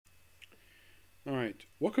Alright,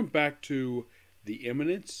 welcome back to The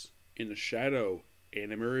Eminence in the Shadow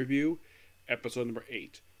anime review, episode number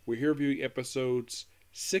 8. We're here reviewing episodes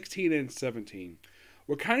 16 and 17.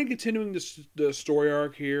 We're kind of continuing the story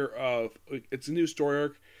arc here of, it's a new story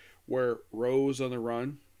arc where Rose on the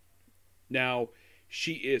run. Now,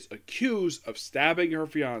 she is accused of stabbing her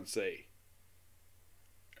fiance.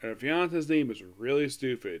 And her fiance's name is really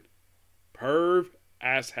stupid. Perv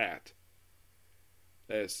Asshat.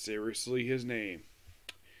 That is seriously his name.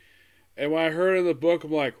 And when I heard it in the book,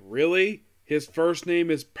 I'm like, really? His first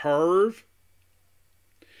name is Perv?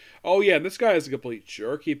 Oh yeah, this guy is a complete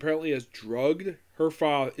jerk. He apparently has drugged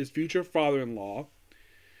his future father-in-law.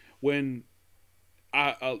 When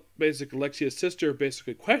basically Alexia's sister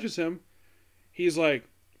basically questions him, he's like,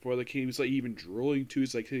 for the king, he was like even drooling too.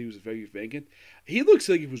 He's like, he was very vacant. He looks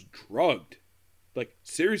like he was drugged. Like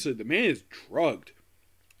seriously, the man is drugged.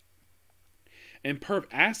 And Perv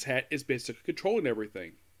Asshat is basically controlling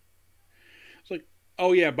everything. It's like,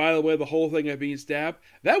 oh yeah, by the way, the whole thing of being stabbed,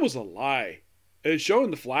 that was a lie. It's shown in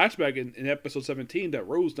the flashback in episode 17 that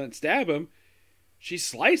Rose didn't stab him. She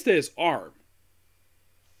sliced his arm.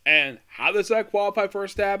 And how does that qualify for a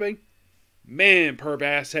stabbing? Man, Perv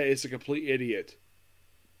Asshat is a complete idiot.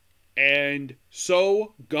 And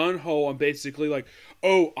so gung-ho on basically like,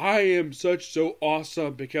 oh, I am so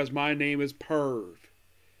awesome because my name is Perv.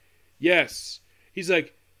 Yes. He's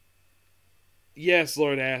like, yes,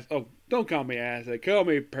 Lord Ass. Oh, don't call me Ass. Call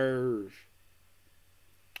me Perv.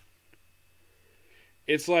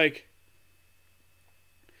 It's like,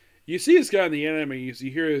 you see this guy in the anime, you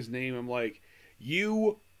hear his name, I'm like,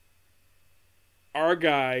 you are a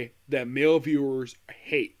guy that male viewers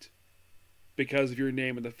hate because of your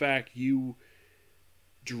name and the fact you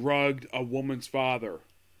drugged a woman's father.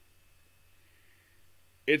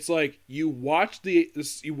 It's like you watch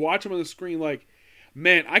you watch him on the screen like,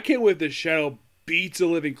 man, I can't wait if this shadow beats the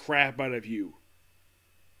living crap out of you.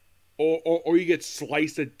 Or you get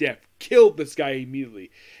sliced to death. Killed this guy immediately.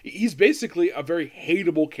 He's basically a very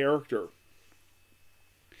hateable character.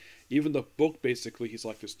 Even the book, basically, he's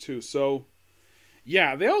like this too. So,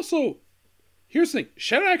 yeah, they also... Here's the thing.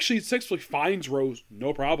 Shadow actually successfully finds Rose,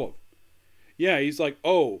 no problem. Yeah, he's like,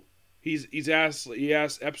 oh, he asked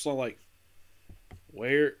Epsilon, like,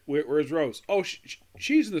 where's Rose? Oh,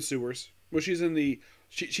 she's in the sewers. Well, she's in the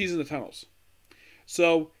tunnels.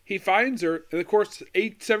 So he finds her, and of course,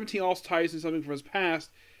 817 also ties in something from his past.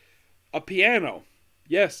 A piano.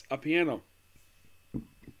 Yes, a piano.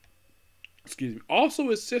 Excuse me. Also,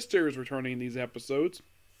 his sister is returning in these episodes.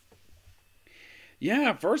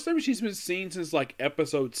 Yeah, first time she's been seen since like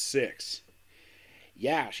episode 6.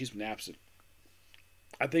 Yeah, she's been absent.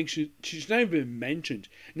 I think she's not even been mentioned.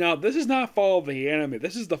 Now, this is not fault of the anime.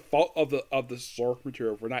 This is the fault of the source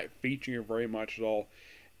material for not featuring her very much at all.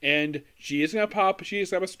 And she is gonna pop. She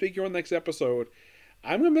is gonna speak here on the next episode.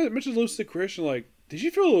 I'm gonna mention Lucid Christian. Like, did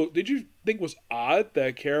you think it was odd that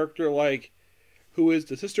a character like, who is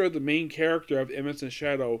the sister of the main character of Eminence and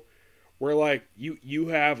Shadow, where like you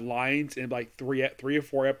have lines in like three or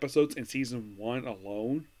four episodes in season 1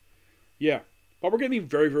 alone? Yeah, but we're getting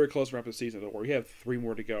very very close to wrap the season. Don't worry, we have 3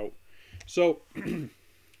 more to go. So.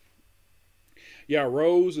 Yeah,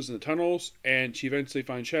 Rose is in the tunnels, and she eventually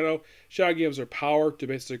finds Shadow. Shadow gives her power to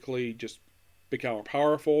basically just become more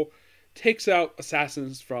powerful, takes out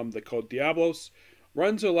assassins from the Code Diablos,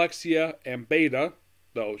 runs Alexia and Beta,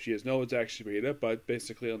 though she has no it's actually Beta, but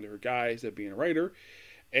basically under her guise of being a writer.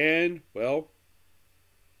 And, well,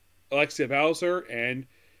 Alexia battles her, and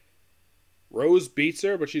Rose beats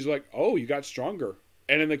her, but she's like, oh, you got stronger.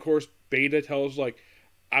 And then, of course, Beta tells, like,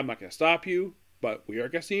 I'm not going to stop you, but we are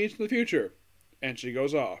going to see each in the future. And she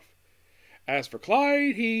goes off. As for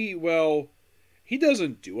Clyde, he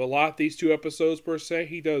doesn't do a lot these 2 episodes per se.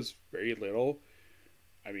 He does very little.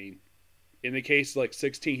 I mean, in the case of like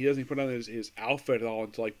 16, he doesn't put on his outfit at all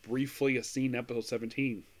until like briefly a scene in episode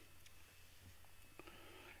 17.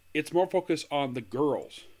 It's more focused on the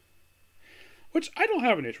girls. Which I don't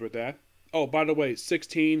have an issue with that. Oh, by the way,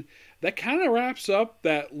 16, that kind of wraps up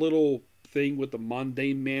that little thing with the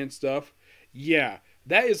mundane man stuff. Yeah.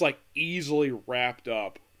 That is like easily wrapped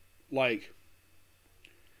up. Like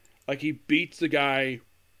he beats the guy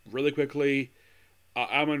really quickly.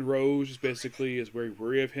 Almond Rose basically is very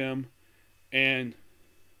worried of him. And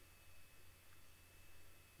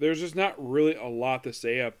there's just not really a lot to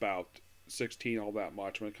say about 16 all that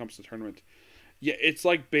much when it comes to the tournament. Yeah, it's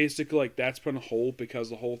like basically like that's put on hold because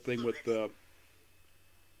the whole thing with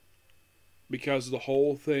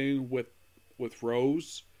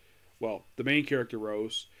Rose. Well, the main character,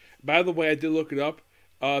 Rose. By the way, I did look it up.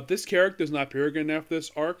 This character is not appear again after this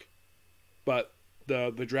arc, but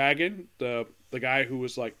the dragon, the guy who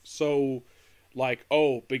was like so like,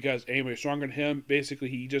 oh, because anyway stronger than him, basically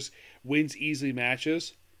he just wins easily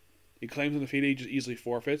matches. He claims undefeated, he just easily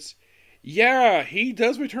forfeits. Yeah, he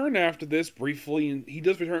does return after this briefly, and he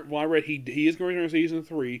does return. Well, I read he is going to return in season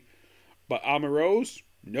 3, but Amarose,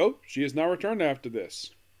 nope, she has not returned after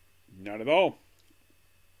this, not at all.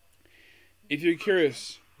 If you're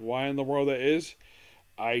curious why in the world that is,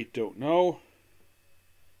 I don't know.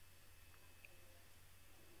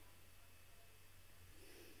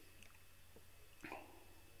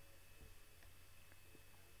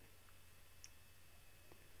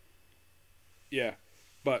 Yeah,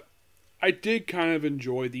 but I did kind of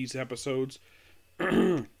enjoy these episodes.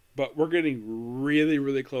 But we're getting really,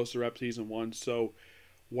 really close to wrap season 1. So,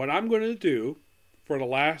 what I'm going to do for the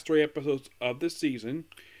last 3 episodes of this season,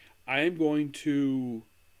 I am going to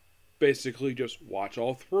basically just watch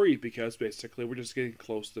all 3 because basically we're just getting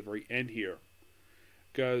close to the very end here.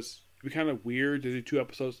 Because it'd be kind of weird to do 2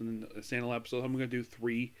 episodes and then a standalone episode. I'm going to do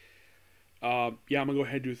 3. Yeah, I'm going to go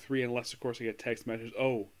ahead and do 3 unless, of course, I get text messages.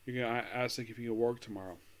 Oh, you're going to ask if you can work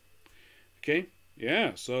tomorrow. Okay?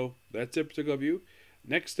 Yeah, so that's it, particular view.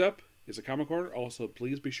 Next up is a comment corner. Also,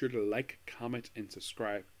 please be sure to like, comment, and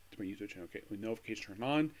subscribe to my YouTube channel. Okay, with notifications turned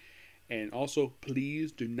on. And also,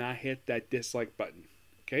 please do not hit that dislike button.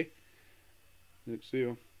 Okay? See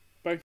you. Bye.